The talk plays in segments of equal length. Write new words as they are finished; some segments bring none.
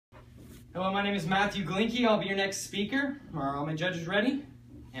Hello, my name is Matthew Glinke. I'll be your next speaker. Are all my judges ready?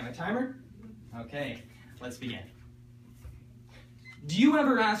 And my timer? Okay, let's begin. Do you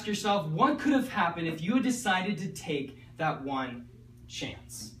ever ask yourself what could have happened if you had decided to take that one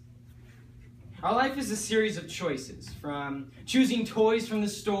chance? Our life is a series of choices, from choosing toys from the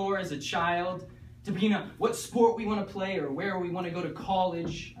store as a child, to being what sport we want to play or where we want to go to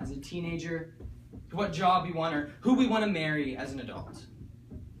college as a teenager, to what job we want or who we want to marry as an adult.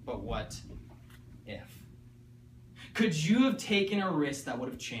 But what if? Could you have taken a risk that would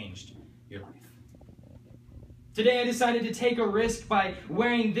have changed your life? Today I decided to take a risk by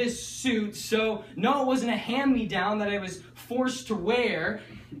wearing this suit, so no, it wasn't a hand-me-down that I was forced to wear.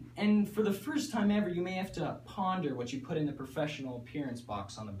 And for the first time ever, you may have to ponder what you put in the professional appearance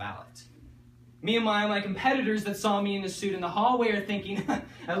box on the ballot. Me and my competitors that saw me in the suit in the hallway are thinking,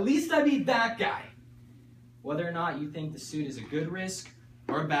 at least I beat that guy. Whether or not you think the suit is a good risk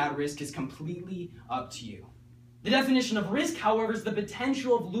or a bad risk is completely up to you. The definition of risk, however, is the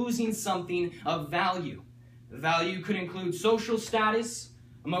potential of losing something of value. Value could include social status,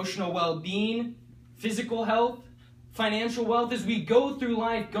 emotional well-being, physical health, financial wealth. As we go through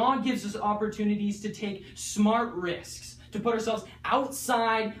life, God gives us opportunities to take smart risks, to put ourselves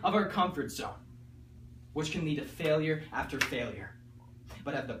outside of our comfort zone, which can lead to failure after failure,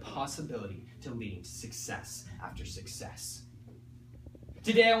 but have the possibility to lead to success after success.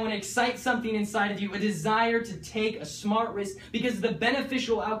 Today I want to excite something inside of you, a desire to take a smart risk because of the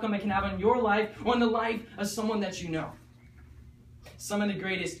beneficial outcome it can have on your life or on the life of someone that you know. Some of the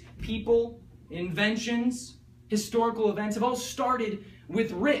greatest people, inventions, historical events have all started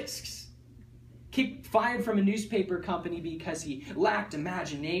with risks. Fired from a newspaper company because he lacked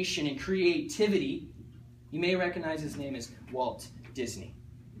imagination and creativity. You may recognize his name as Walt Disney.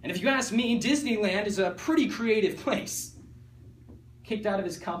 And if you ask me, Disneyland is a pretty creative place. Kicked out of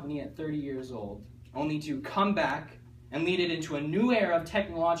his company at 30 years old, only to come back and lead it into a new era of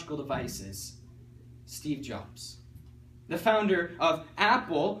technological devices. Steve Jobs, the founder of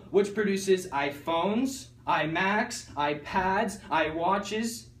Apple, which produces iPhones, iMacs, iPads,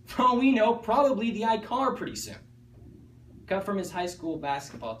 iWatches, for all we know, probably the iCar pretty soon. Cut from his high school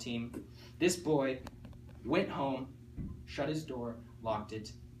basketball team, this boy went home, shut his door, locked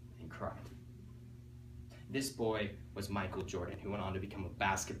it, and cried. This boy was Michael Jordan, who went on to become a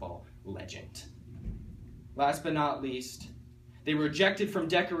basketball legend. Last but not least, they were ejected from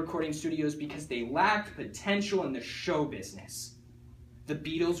Decca recording studios because they lacked potential in the show business. The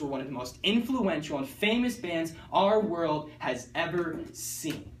Beatles were one of the most influential and famous bands our world has ever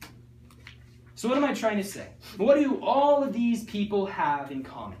seen. So what am I trying to say? What do all of these people have in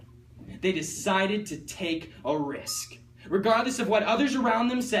common? They decided to take a risk. Regardless of what others around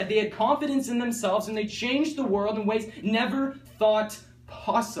them said, they had confidence in themselves and they changed the world in ways never thought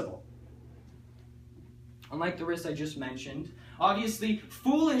possible. Unlike the risks I just mentioned, obviously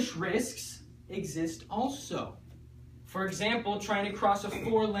foolish risks exist also. For example, trying to cross a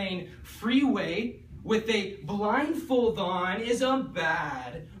 4-lane freeway with a blindfold on is a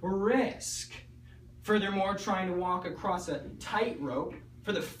bad risk. Furthermore, trying to walk across a tightrope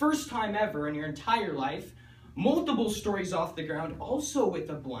for the first time ever in your entire life, multiple stories off the ground, also with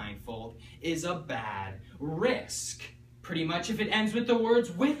a blindfold, is a bad risk. Pretty much if it ends with the words,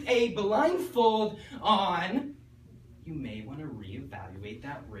 with a blindfold on, you may want to reevaluate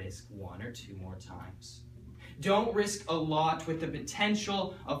that risk 1 or 2 more times. Don't risk a lot with the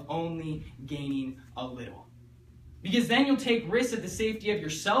potential of only gaining a little. Because then you'll take risks at the safety of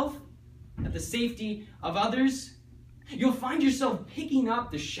yourself, at the safety of others. You'll find yourself picking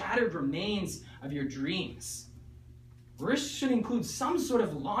up the shattered remains of your dreams. Risks should include some sort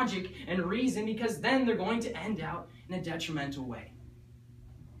of logic and reason because then they're going to end out in a detrimental way.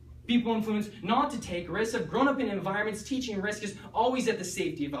 People influenced not to take risks have grown up in environments teaching risk is always at the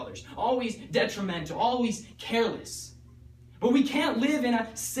safety of others, always detrimental, always careless. But we can't live in a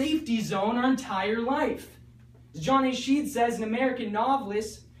safety zone our entire life. As John A. Sheed says, an American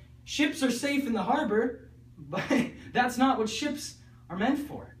novelist, ships are safe in the harbor, but that's not what ships are meant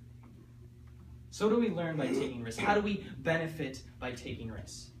for. So what do we learn by taking risks? How do we benefit by taking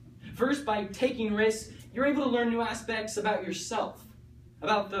risks? First, by taking risks, you're able to learn new aspects about yourself,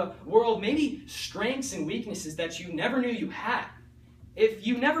 about the world, maybe strengths and weaknesses that you never knew you had. If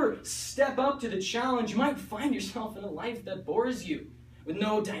you never step up to the challenge, you might find yourself in a life that bores you, with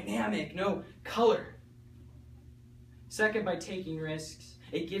no dynamic, no color. Second, by taking risks,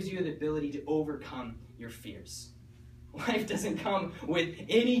 it gives you the ability to overcome your fears. Life doesn't come with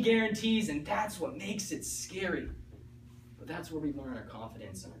any guarantees, and that's what makes it scary. But that's where we learn our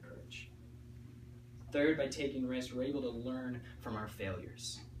confidence and our courage. Third, by taking risks, we're able to learn from our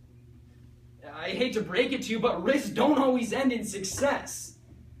failures. I hate to break it to you, but risks don't always end in success.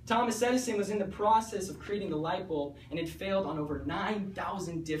 Thomas Edison was in the process of creating the light bulb and it failed on over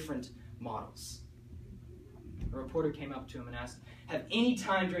 9,000 different models. A reporter came up to him and asked, have any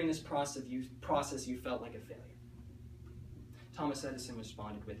time during this process you felt like a failure? Thomas Edison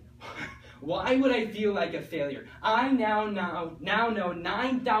responded with, why would I feel like a failure? I now know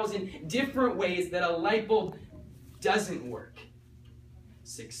 9,000 different ways that a light bulb doesn't work.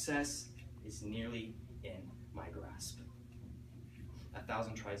 Success is nearly in my grasp.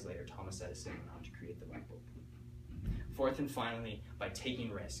 1,000 tries later, Thomas Edison went on to create the light bulb. Fourth and finally, by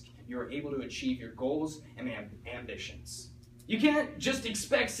taking risk, you are able to achieve your goals and ambitions. You can't just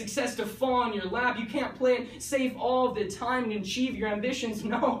expect success to fall on your lap. You can't play it safe all the time and achieve your ambitions.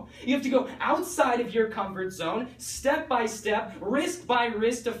 No, you have to go outside of your comfort zone, step by step, risk by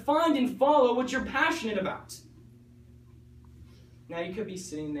risk, to find and follow what you're passionate about. Now you could be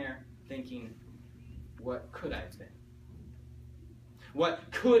sitting there thinking, what could I have been?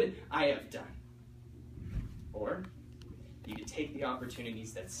 What could I have done? Or you could take the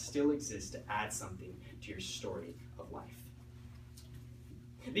opportunities that still exist to add something to your story of life.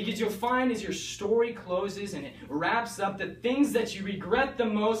 Because you'll find as your story closes and it wraps up, the things that you regret the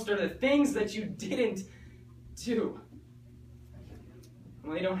most are the things that you didn't do.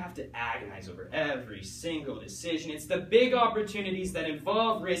 Well, you don't have to agonize over every single decision. It's the big opportunities that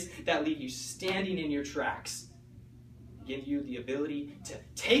involve risk that leave you standing in your tracks. Give you the ability to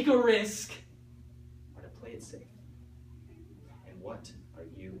take a risk or to play it safe. And what are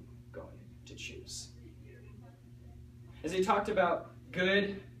you going to choose? As I talked about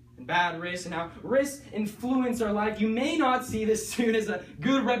good and bad risks and how risks influence our life, you may not see this soon as a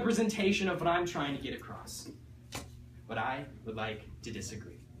good representation of what I'm trying to get across. But I would like to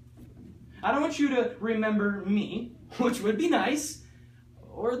disagree. I don't want you to remember me, which would be nice,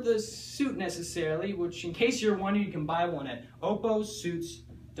 or the suit necessarily, which in case you're wondering, you can buy one at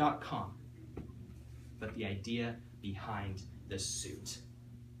oposuits.com. But the idea behind the suit.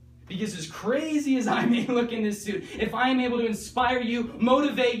 Because as crazy as I may look in this suit, if I am able to inspire you,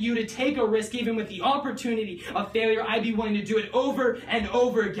 motivate you to take a risk, even with the opportunity of failure, I'd be willing to do it over and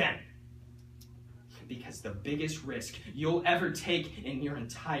over again. Because the biggest risk you'll ever take in your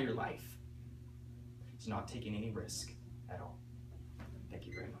entire life is not taking any risk at all. Thank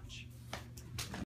you very much.